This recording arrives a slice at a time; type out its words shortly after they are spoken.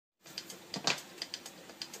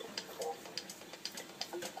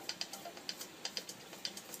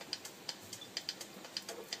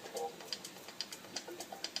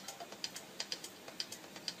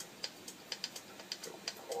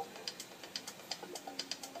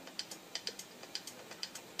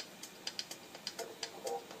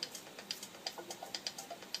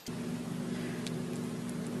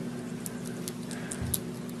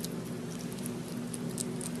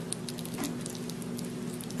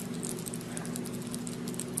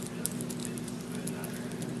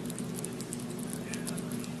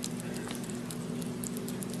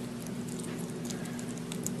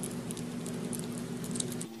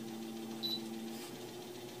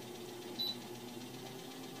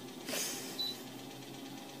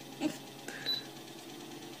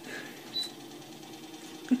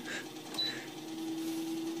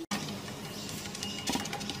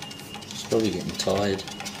Probably getting tired.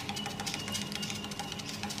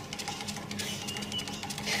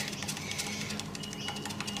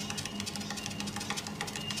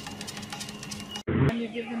 When you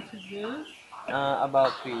give them to zoos?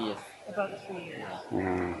 About 3 years. About 3 years.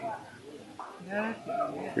 Wow.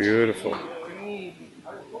 Okay. Beautiful. Baby.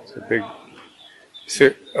 It's a big. Is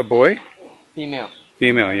it a boy? Female.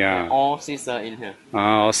 Female, yeah. All sister in here.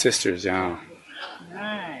 All sisters, yeah.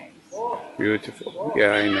 Nice. Beautiful.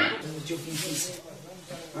 Yeah, I know. Look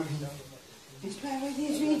how lekker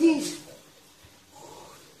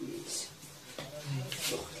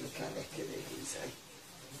it is, eh?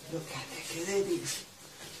 Look how lekker it is.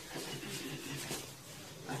 Look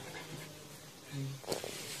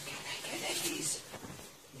how lekker that is.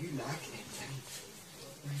 You like that, eh?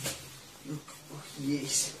 Look, oh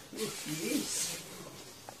yes, oh yes.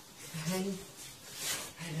 Hey.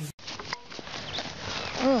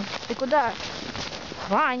 Ты куда?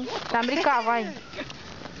 Вань, там река, Вань.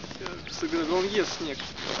 Он ест снег.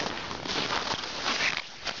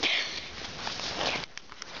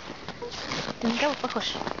 Ты на кого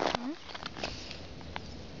похож?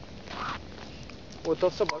 Вот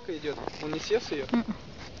та собака идет. Он не съест ее?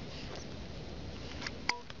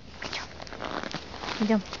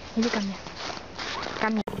 Идем, иди ко мне. Ко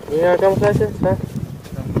мне. Ya, kamu kasih, ha?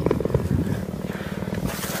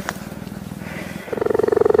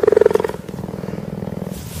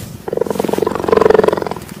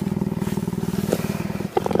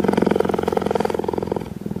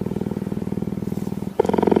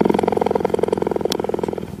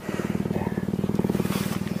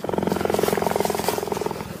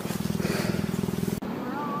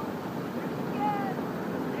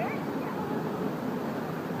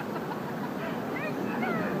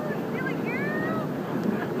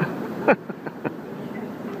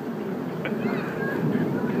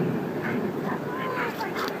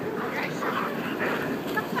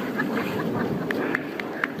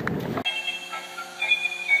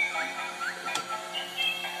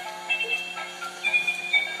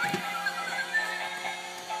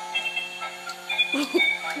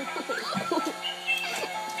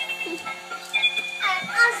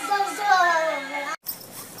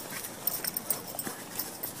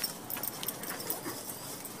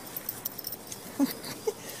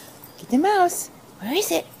 Get the mouse. Where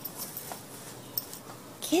is it?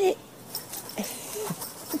 Get it.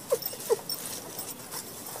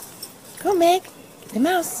 Go, Meg. Get the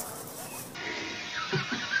mouse.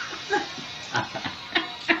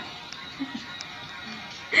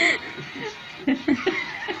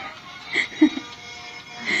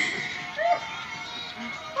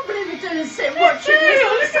 I believe it doesn't sit watching this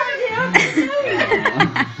all the time here.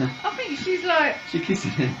 I think she's like... She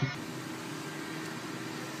kissing him.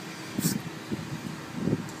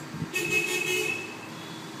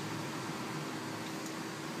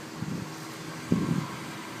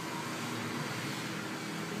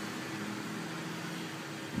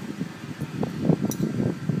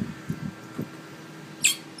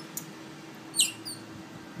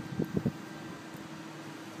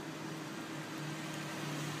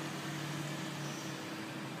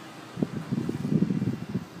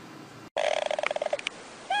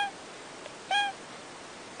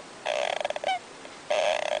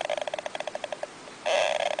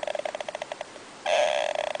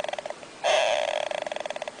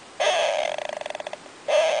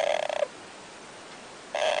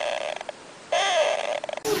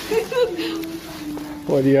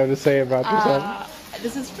 What do you have to say about yourself?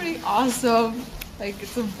 This is pretty awesome. Like,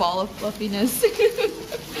 it's a ball of fluffiness.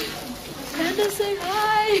 Panda, say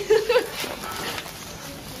hi!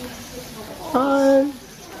 Hi.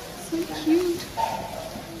 So cute.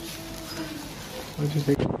 What do you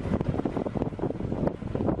think?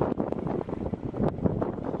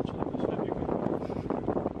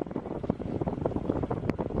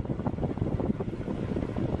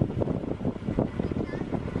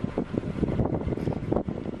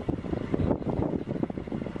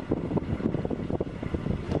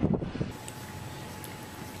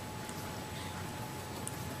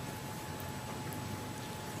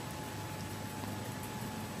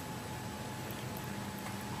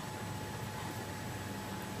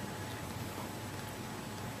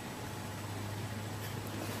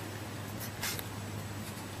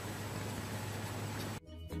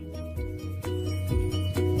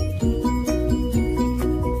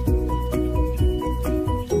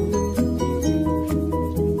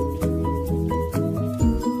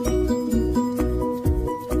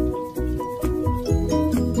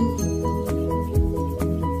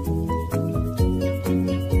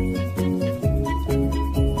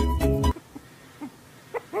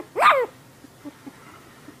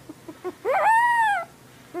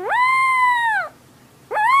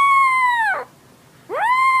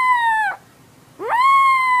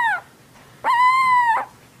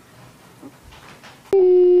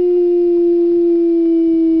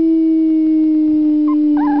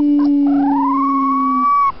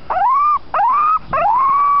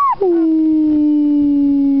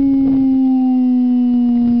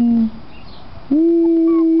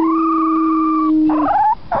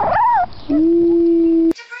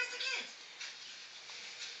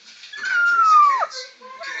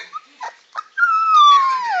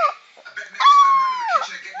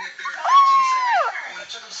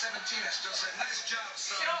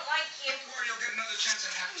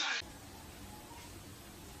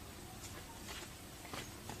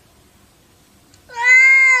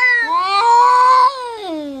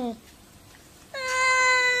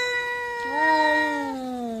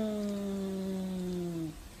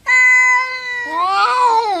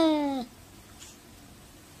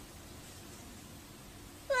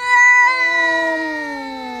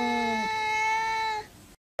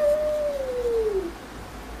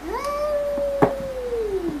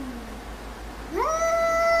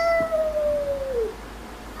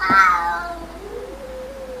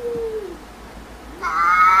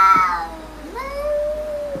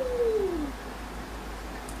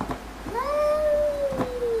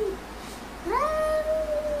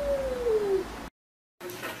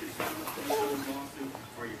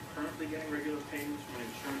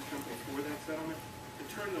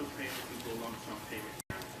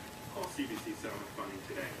 settlement funding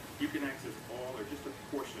today. You can access all or just a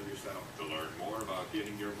portion of your settlement. To learn more about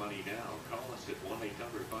getting your money now, call us at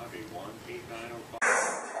 1-800-581-8905.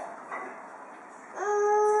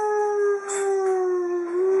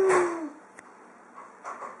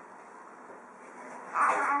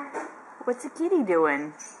 What's a kitty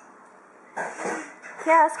doing?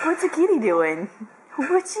 Cass, what's a kitty doing?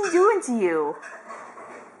 What's she doing to you?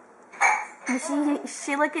 Is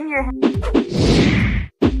she licking your hand?